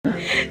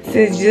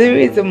Since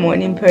Zuri is a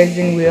morning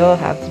person, we all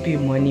have to be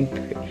morning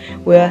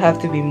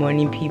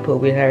people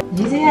with her.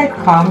 Do you see how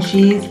calm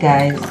she is,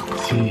 guys?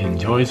 She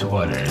enjoys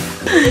water.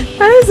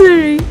 Hi,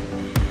 Zuri.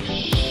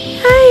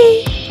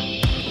 Hi.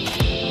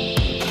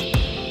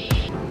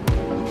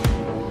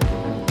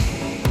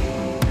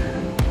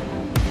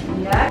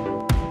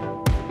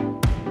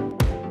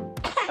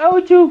 How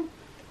would you?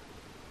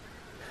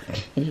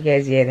 You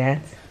guys hear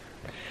that?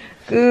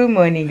 Good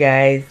morning,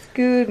 guys.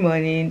 Good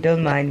morning.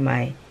 Don't mind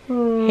my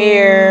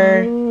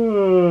hair.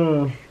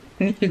 You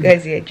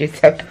guys hear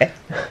Giuseppe?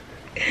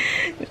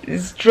 The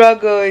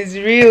struggle is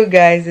real,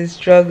 guys. The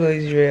struggle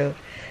is real.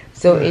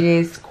 So it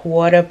is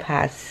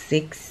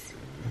 6:15,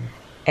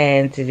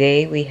 and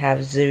today we have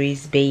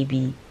Zuri's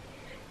baby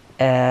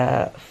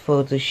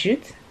photo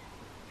shoot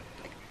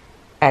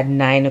at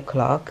 9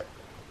 o'clock.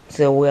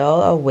 So we're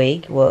all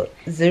awake. Well,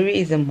 Zuri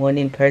is a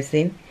morning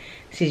person.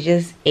 She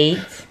just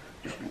ate.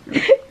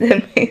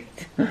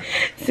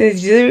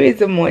 Since Zuri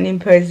is a morning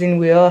person,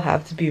 we all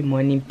have to be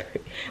morning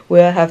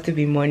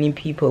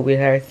people with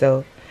her.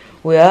 So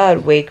we're all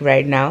awake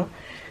right now,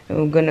 and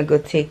we're gonna go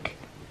take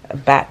a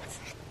bath.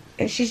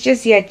 And she's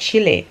just here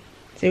chilling.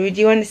 Zuri, do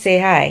you want to say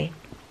hi?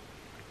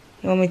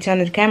 You want me to turn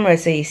the camera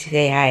so you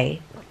say hi?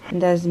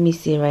 And that's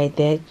Missy right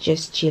there,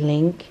 just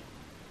chilling.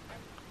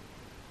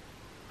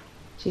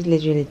 She's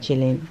literally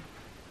chilling.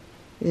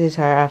 This is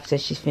her after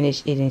she's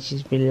finished eating.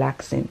 She's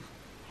relaxing.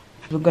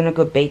 We're gonna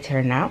go bathe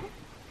her now,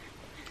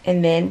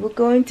 and then we're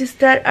going to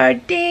start our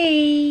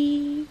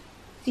day.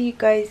 See you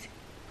guys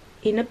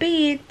in a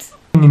bit.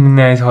 In the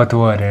nice hot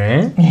water,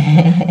 eh?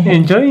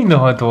 Enjoying the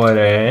hot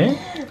water, eh?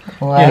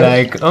 What? You're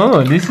like,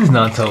 oh, this is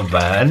not so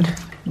bad.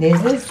 This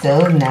is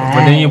so nice.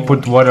 But then you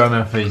put water on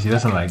her face. She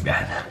doesn't like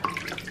that.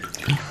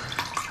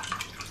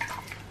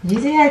 Do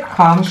you see how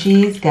calm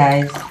she is,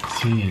 guys?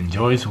 She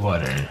enjoys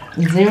water.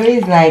 Zuri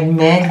is like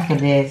meant for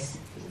this.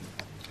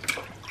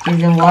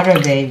 She's a water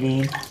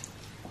baby.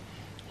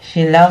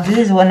 She loves. This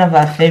is one of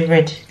our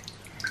favorite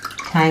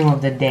time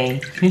of the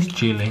day. She's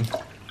chilling.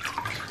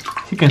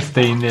 She can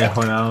stay in there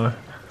for an hour.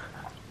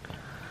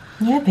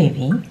 Yeah,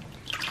 baby.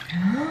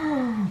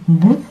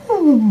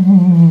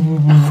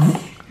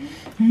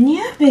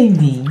 Yeah,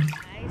 baby.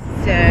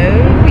 So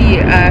we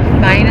are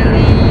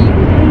finally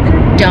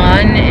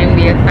done, and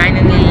we have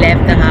finally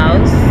left the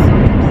house,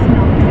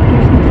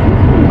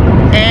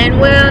 and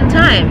we're on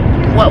time.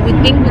 What we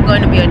think we're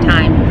going to be on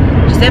time.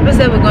 Giuseppe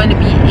said we're going to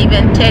be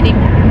even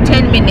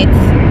 10 minutes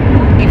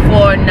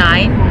before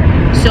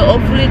 9. So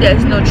hopefully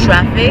there's no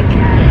traffic,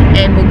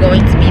 and we're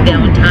going to be there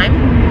on time.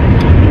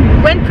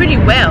 Went pretty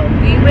well.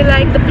 We were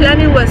like, the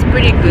planning was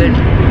pretty good.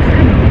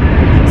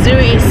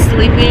 Zuri is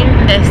sleeping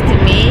next to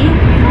me.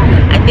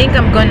 I think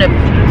I'm gonna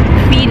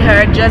feed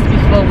her just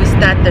before we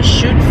start the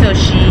shoot, so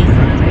she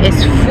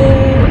is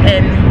full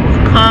and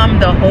calm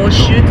the whole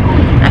shoot.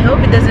 I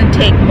hope it doesn't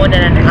take more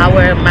than an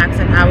hour, max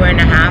an hour and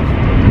a half.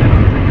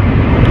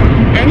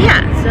 And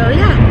yeah, so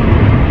yeah,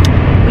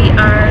 we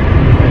are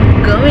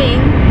going.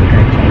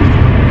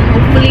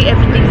 Hopefully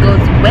everything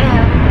goes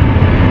well.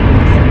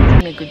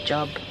 A good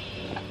job.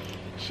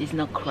 She's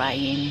not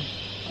crying.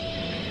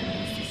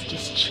 She's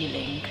just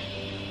chilling.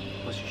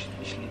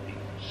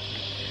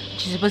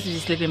 She's supposed to be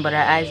sleeping, but her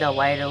eyes are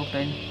wide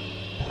open.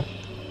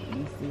 Let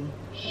me see.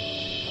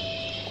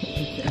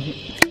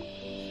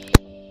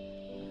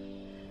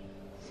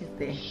 She's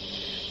there.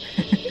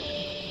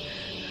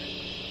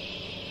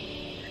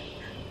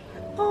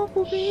 Oh,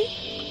 baby.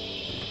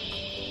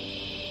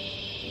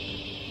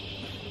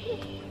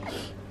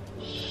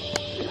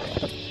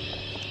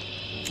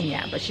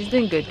 Yeah, but she's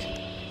doing good.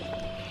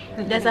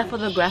 There's our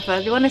photographer.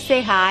 Do you want to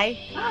say hi?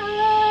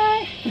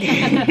 Hi.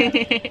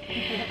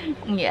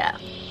 Yeah.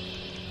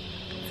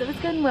 So it's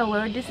going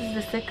well. This is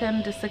the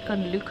second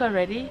look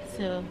already.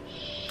 So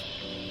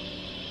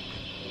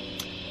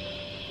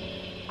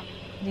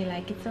do you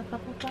like it so far,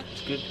 Papa?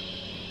 It's good.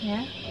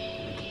 Yeah.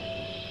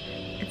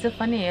 It's so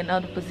funny in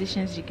all the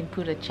positions you can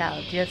put a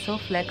child. You're so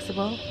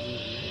flexible,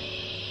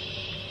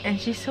 and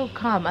she's so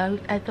calm.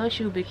 I thought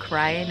she would be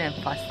crying and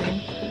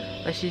fussing,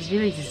 but she's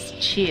really just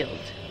chilled.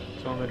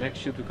 So on the next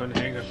shoot we're gonna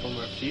hang her from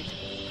her feet.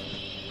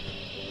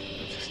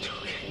 I'm just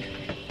joking.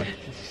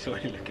 She's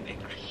already looking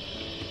angry.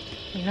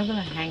 You're not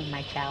gonna hang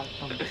my child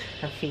from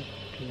her feet.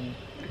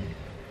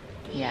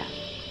 Yeah.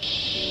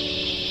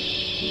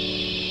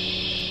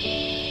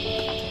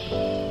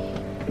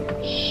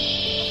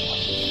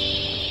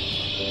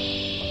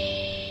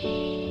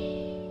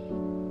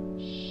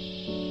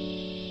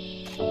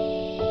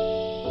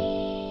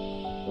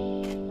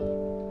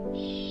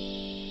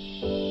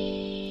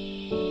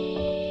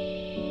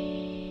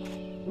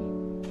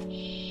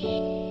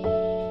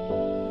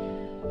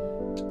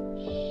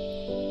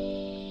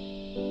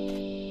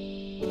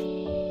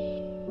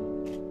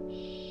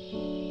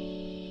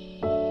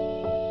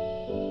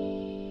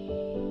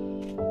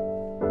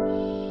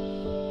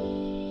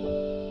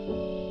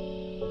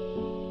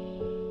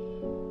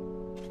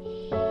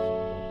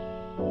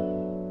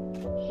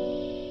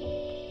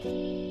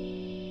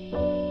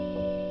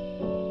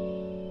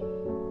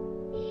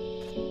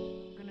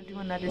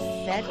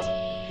 another set.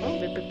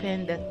 We're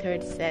preparing the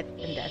third set,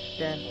 and that's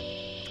the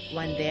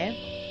one there,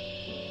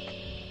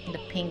 the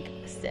pink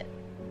set.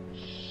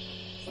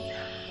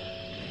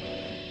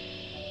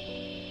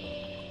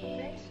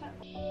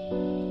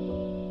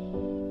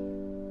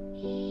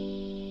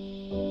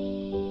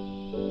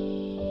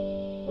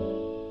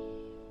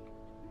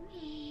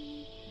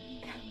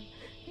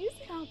 You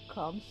see how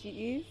calm she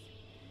is?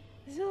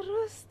 Zo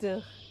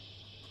rustig.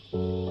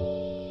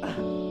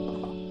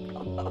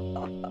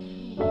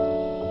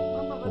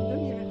 Mama, wat doe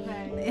je met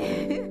mij?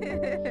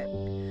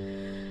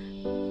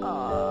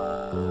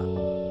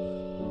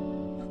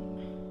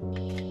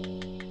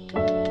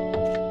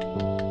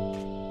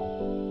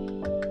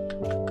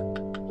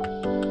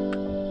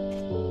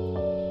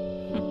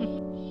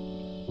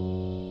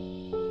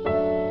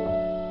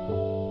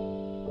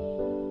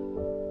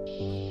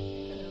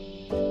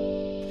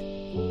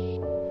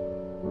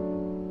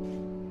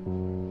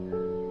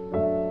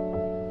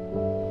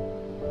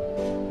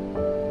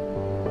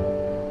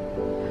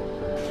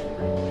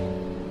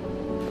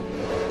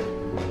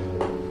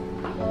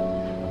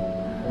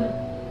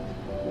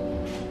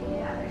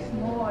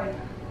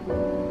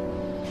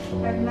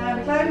 Kijk naar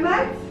de kleine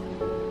meid.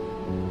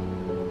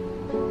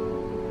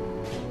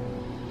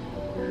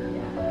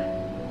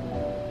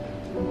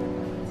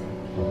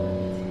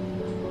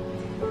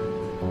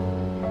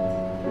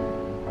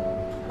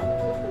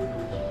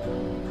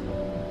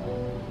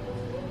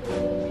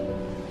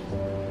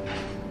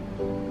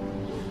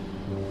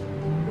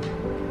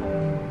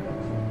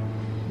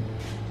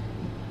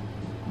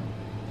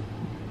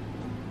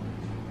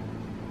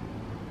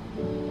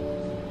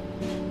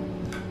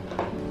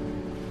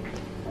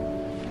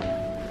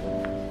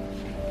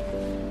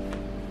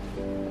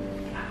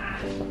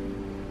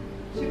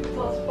 Super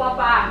trots,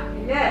 papa.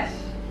 Yes.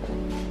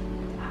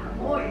 Ja,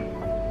 mooi.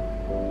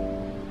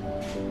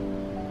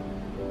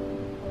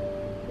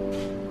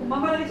 Kom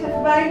mama er eens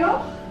even bij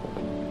nog.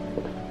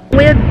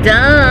 We're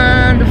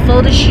done. The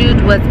photo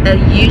shoot was a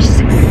huge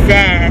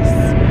success.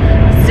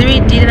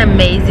 Zuri did an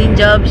amazing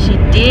job. She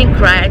didn't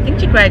cry. I think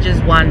she cried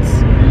just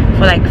once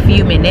for like a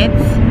few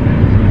minutes.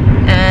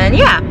 And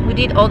yeah, we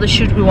did all the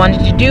shoot we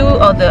wanted to do,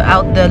 all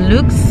the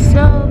looks.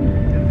 So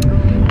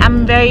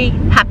I'm very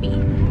happy.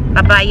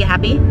 Papa, you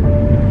happy?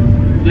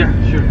 Yeah,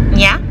 sure.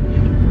 Yeah?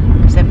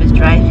 Except it's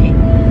driving.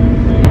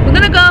 We're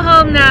gonna go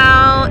home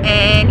now,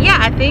 and yeah,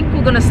 I think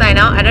we're gonna sign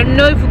out. I don't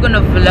know if we're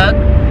gonna vlog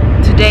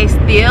today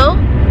still.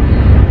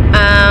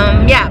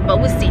 Yeah, but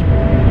we'll see.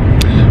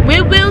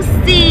 We will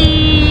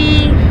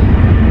see.